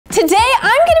Today,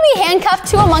 I'm gonna be handcuffed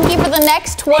to a monkey for the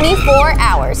next 24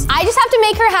 hours. I just have to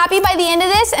make her happy by the end of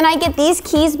this, and I get these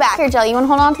keys back. Here, Jelly, you wanna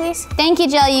hold on to these? Thank you,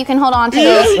 Jelly, you can hold on to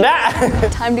these.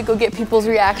 Time to go get people's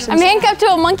reactions. I'm handcuffed to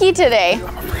a monkey today.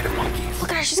 I'm afraid of monkeys. Look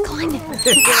at her, she's climbing.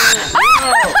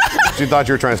 She thought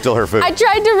you were trying to steal her food. I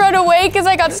tried to run away because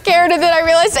I got scared, and then I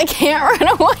realized I can't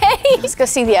run away. Let's go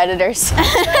see the editors.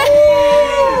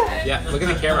 Yeah, look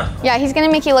at the camera. Yeah, he's gonna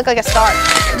make you look like a star.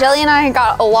 Jelly and I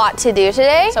got a lot to do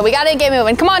today, so we gotta get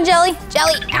moving. Come on, Jelly.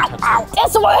 Jelly, ow, ow,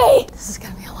 this way. This is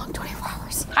gonna be a long 24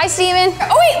 hours. Hi, Steven.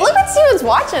 Oh wait, look what Steven's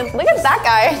watching. Look at that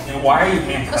guy. And why are you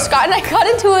handcuffed? So Scott and I got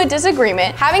into a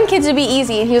disagreement. Having kids would be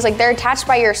easy, and he was like, they're attached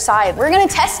by your side. We're gonna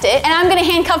test it, and I'm gonna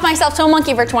handcuff myself to a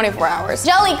monkey for 24 hours.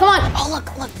 Jelly, come on. Oh,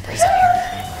 look, Bree's up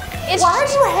here. Why are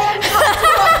you handcuffed to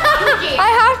a monkey? I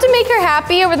have to make her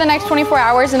happy over the next 24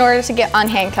 hours in order to get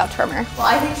unhandcuffed from her. Well,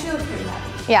 I think she looks pretty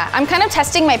happy. Yeah, I'm kind of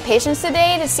testing my patience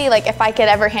today to see like if I could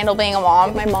ever handle being a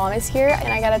mom. My mom is here,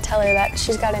 and I gotta tell her that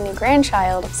she's got a new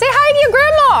grandchild. Say hi to your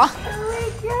grandma. Oh my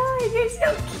God, you're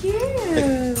so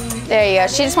cute. There you go.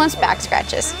 She just wants back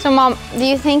scratches. So Mom, do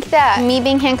you think that me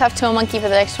being handcuffed to a monkey for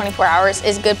the next 24 hours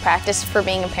is good practice for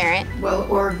being a parent? Well,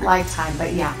 or lifetime,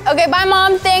 but yeah. Okay, bye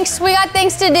Mom, thanks. We got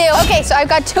things to do. Okay, so I've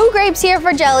got 2 grapes here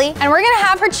for Jelly, and we're gonna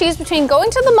have her choose between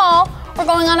going to the mall or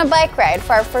going on a bike ride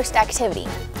for our first activity.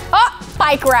 Oh,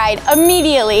 bike ride,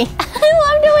 immediately. I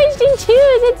love the way she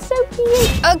chooses, it's so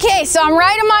cute. Okay, so I'm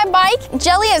riding my bike.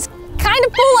 Jelly is kind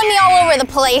of pulling me all over the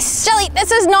place. Jelly,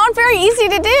 this is not very easy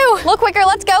to do. A little quicker,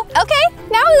 let's go. Okay,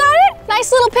 now we got it.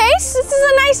 Nice little pace. This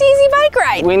is a nice, easy bike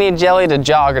ride. We need Jelly to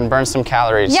jog and burn some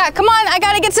calories. Yeah, come on, I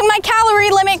gotta get to my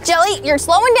calorie limit. Jelly, you're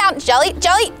slowing down. Jelly,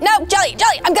 no, Jelly,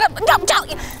 I'm gonna, no,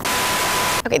 Jelly.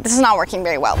 Okay, this is not working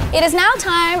very well. It is now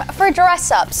time for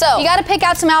dress up. So you gotta pick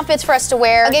out some outfits for us to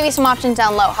wear. I'll give you some options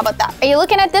down low. How about that? Are you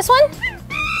looking at this one?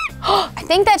 I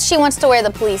think that she wants to wear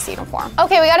the police uniform.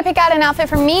 Okay, we gotta pick out an outfit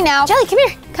for me now. Jelly, come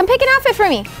here. Come pick an outfit for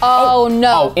me. Oh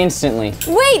no. Oh, instantly.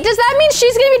 Wait, does that mean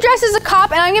she's gonna be dressed as a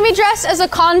cop and I'm gonna be dressed as a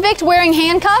convict wearing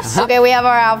handcuffs? Okay, we have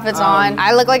our outfits on.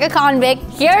 I look like a convict.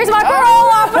 Here's my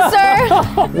parole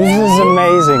officer. This is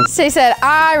amazing. She said,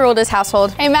 I ruled his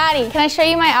household. Hey, Maddie, can I show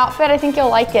you my outfit? I think you'll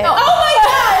like it. Oh my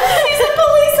God, she's a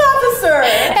police officer.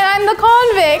 And I'm the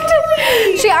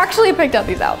convict. She actually picked out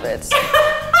these outfits.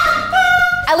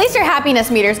 At least her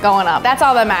happiness meter's going up. That's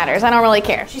all that matters. I don't really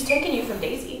care. She's taking you from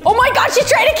Daisy. Oh my God, she's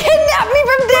trying to kidnap me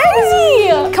from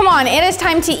Daisy! Come on, it is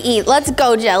time to eat. Let's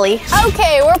go, Jelly.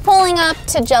 Okay, we're pulling up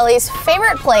to Jelly's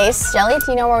favorite place. Jelly,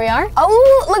 do you know where we are?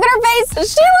 Oh, look at her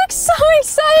face. She looks so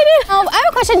excited. I have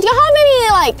a question. Do you have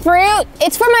any, like, fruit?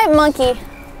 It's for my monkey.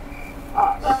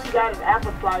 You got an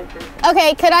apple slicer.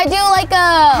 Okay, could I do like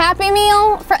a Happy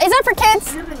Meal? Is that for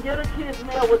kids? You can get a kid's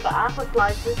meal with the apple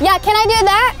slicer. Yeah, can I do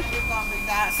that?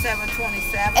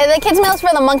 $7.27. The kids' meal's for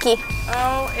the monkey.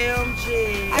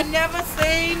 OMG. I never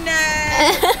seen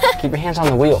that. Keep your hands on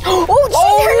the wheel.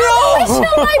 Oh, she's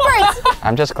her wipers.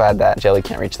 I'm just glad that Jelly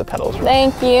can't reach the pedals.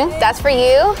 Thank you. That's for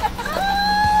you.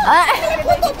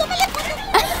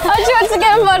 Oh, she wants to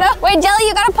get a photo. Wait, Jelly,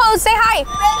 you gotta pose. Say hi.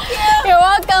 Thank you. You're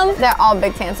welcome. They're all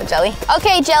big fans of Jelly.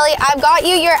 Okay, Jelly, I've got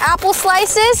you your apple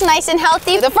slices, nice and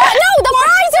healthy. The fries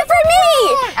are for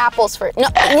me. Apples for, no,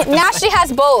 now she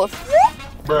has both.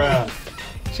 Bruh.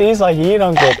 She's like, you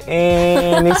don't get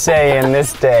any say in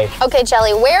this day. Okay,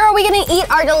 Jelly, where are we gonna eat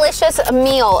our delicious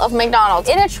meal of McDonald's?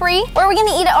 In a tree, or are we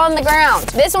gonna eat it on the ground?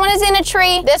 This one is in a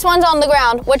tree, this one's on the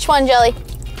ground. Which one, Jelly?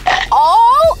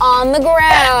 All on the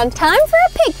ground. Time for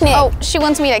a picnic. Oh, she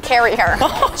wants me to carry her.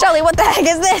 Jelly, what the heck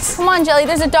is this? Come on, Jelly,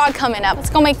 there's a dog coming up. Let's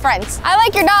go make friends. I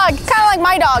like your dog. It's kind of like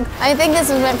my dog. I think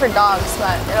this is meant for dogs,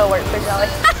 but it'll work for Jelly.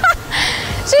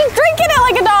 She's drinking it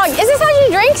like a dog. Is this how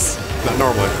she drinks? Not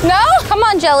normally. No? Come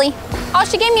on, Jelly. Oh,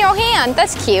 she gave me her hand.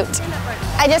 That's cute.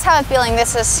 I just have a feeling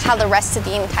this is how the rest of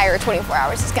the entire 24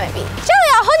 hours is gonna be. Jelly,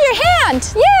 I'll hold your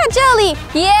hand. Yeah, Jelly.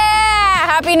 Yeah,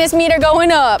 happiness meter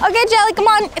going up. Okay, Jelly, come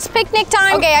on, it's picnic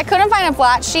time. Okay, I couldn't find a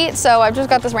flat sheet, so I've just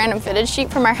got this random fitted sheet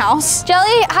from our house.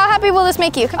 Jelly, how happy will this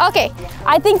make you? Okay,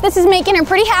 I think this is making her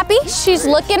pretty happy. She's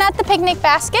looking at the picnic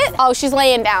basket. Oh, she's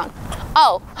laying down.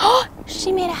 Oh,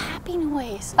 she made a happy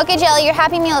noise. Okay, Jelly, your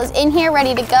Happy Meal is in here,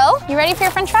 ready to go. You ready for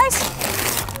your French fries?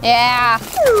 Yeah.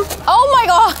 Oh my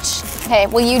gosh. Okay,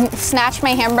 will you snatch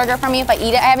my hamburger from me if I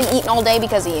eat it? I haven't eaten all day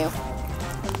because of you.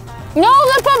 No,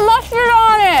 let's put mustard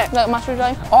on it. Look, mustard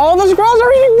jelly. Oh, those girls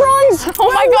are eating rice.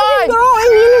 Oh my God. They're all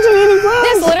eating rice.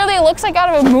 This literally looks like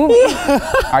out of a movie.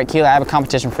 All right, Keeley, I have a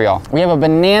competition for y'all. We have a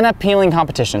banana peeling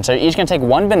competition. So you're each gonna take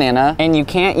one banana, and you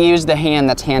can't use the hand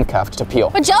that's handcuffed to peel.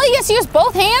 But Jelly gets to use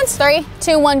both hands. 3,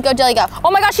 2, 1, go, Jelly, go.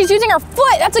 Oh my gosh, she's using her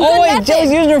foot. That's a good method.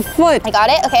 Jelly's using her foot. I got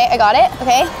it. Okay, I got it.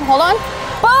 Okay, hold on.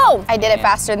 Boom! I did it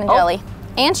faster than Jelly.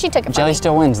 And she took it from Jelly me.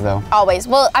 still wins, though. Always.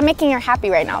 Well, I'm making her happy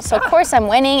right now, so of course I'm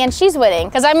winning and she's winning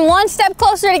because I'm one step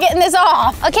closer to getting this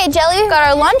off. Okay, Jelly, we got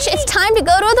our lunch. It's time to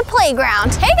go to the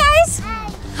playground. Hey, guys.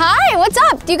 Hi, what's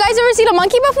up? Do you guys ever seen a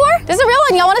monkey before? This is a real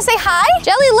one. Y'all want to say hi?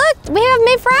 Jelly, look, we have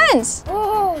made friends.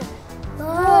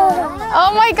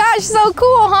 Oh my gosh, so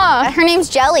cool, huh? Her name's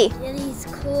Jelly. Jelly's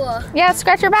cool. Yeah,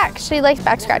 scratch her back. She likes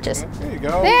back scratches. There you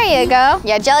go. There you go.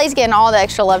 Yeah, Jelly's getting all the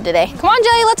extra love today. Come on,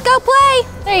 Jelly, let's go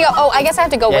play. There you go. Oh, I guess I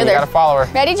have to go with You her. gotta follow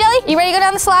her. Ready, Jelly? You ready to go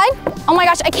down the slide? Oh my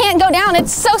gosh, I can't go down.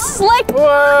 It's so slick.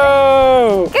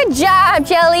 Whoa! Good job,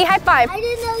 Jelly. High five. I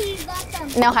didn't know you got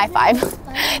them. No, high five.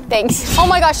 Thanks. Oh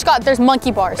my gosh, Scott, there's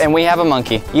monkey bars. And we have a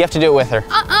monkey. You have to do it with her.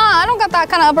 I don't got that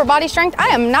kind of upper body strength. I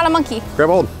am not a monkey. Grab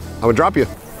hold. I'm gonna drop you.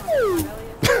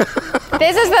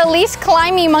 This is the least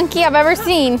climby monkey I've ever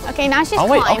seen. Okay, now she's Oh,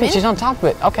 wait, climbing. okay, she's on top of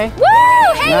it. Okay. Woo!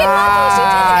 Hanging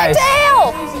Nice. monkey,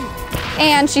 she's using her tail!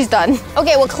 And she's done.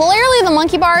 Okay, well, clearly the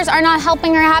monkey bars are not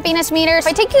helping her happiness meter. If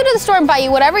I take you to the store and buy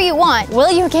you whatever you want,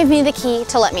 will you give me the key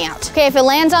to let me out? Okay, if it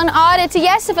lands on odd, it's a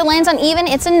yes. If it lands on even,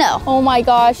 it's a no. Oh my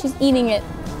gosh, she's eating it.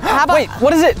 How about, Wait,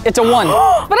 what is it? It's a 1.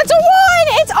 but it's a 1!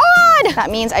 It's odd! That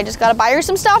means I just gotta buy her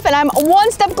some stuff and I'm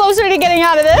one step closer to getting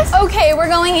out of this. Okay, we're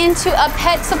going into a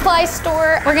pet supply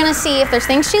store. We're gonna see if there's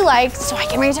things she likes so I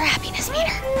can raise her happiness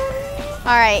meter.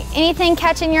 All right, anything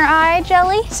catching your eye,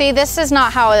 Jelly? See, this is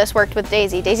not how this worked with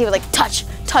Daisy. Daisy was like, touch,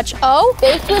 touch. Oh,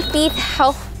 baked with beef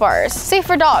health bars. Safe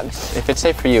for dogs. If it's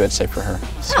safe for you, it's safe for her.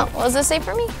 Oh, well, is this safe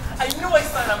for me? I knew I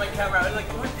saw it on my camera. I was like,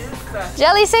 what is that?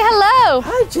 Jelly, say hello.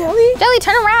 Hi, Jelly. Jelly,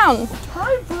 turn around.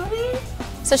 Hi, buddy.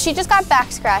 So she just got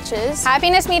back scratches.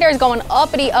 Happiness meter is going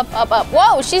uppity, up, up, up.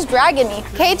 Whoa, she's dragging me.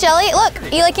 Okay, Jelly, look,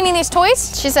 you like any of these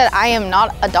toys? She said, I am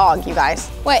not a dog, you guys.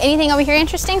 What, anything over here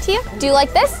interesting to you? Do you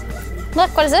like this?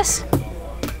 Look, what is this?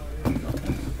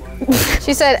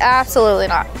 She said, absolutely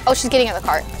not. Oh, she's getting in the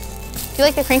cart. Do you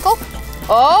like the crinkle?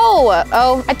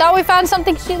 Oh, I thought we found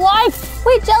something she likes.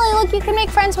 Wait, Jelly, look, you can make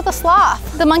friends with a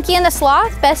sloth. The monkey and the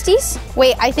sloth, besties.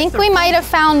 Wait, I think we might have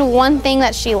found one thing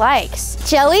that she likes.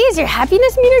 Jelly, is your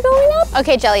happiness meter going up?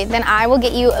 Okay, Jelly, then I will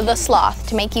get you the sloth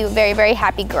to make you a very, very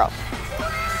happy girl.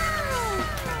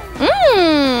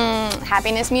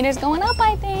 Happiness meter's going up,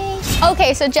 I think.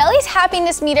 Okay, so Jelly's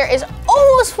happiness meter is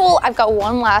almost full. I've got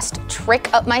one last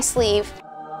trick up my sleeve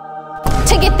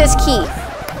to get this key.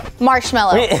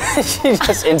 Marshmallow. She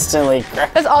just instantly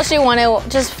crashed. That's all she wanted,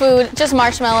 just food, just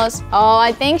marshmallows. Oh,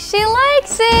 I think she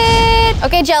likes it.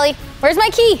 Okay, Jelly, where's my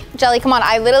key? Jelly, come on,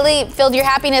 I literally filled your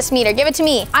happiness meter. Give it to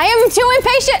me. I am too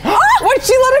impatient. Why did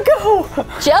she let her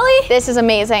go? Jelly, this is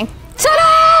amazing.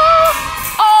 Ta-da!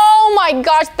 Oh my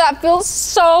gosh, that feels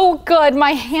so good.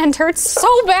 My hand hurts so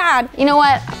bad. You know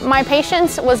what? My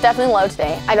patience was definitely low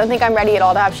today. I don't think I'm ready at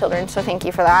all to have children, so thank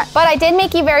you for that. But I did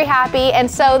make you very happy,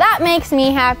 and so that makes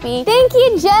me happy. Thank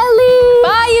you, Jelly.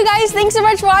 Bye, you guys. Thanks so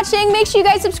much for watching. Make sure you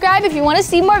guys subscribe if you want to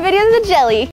see more videos of Jelly.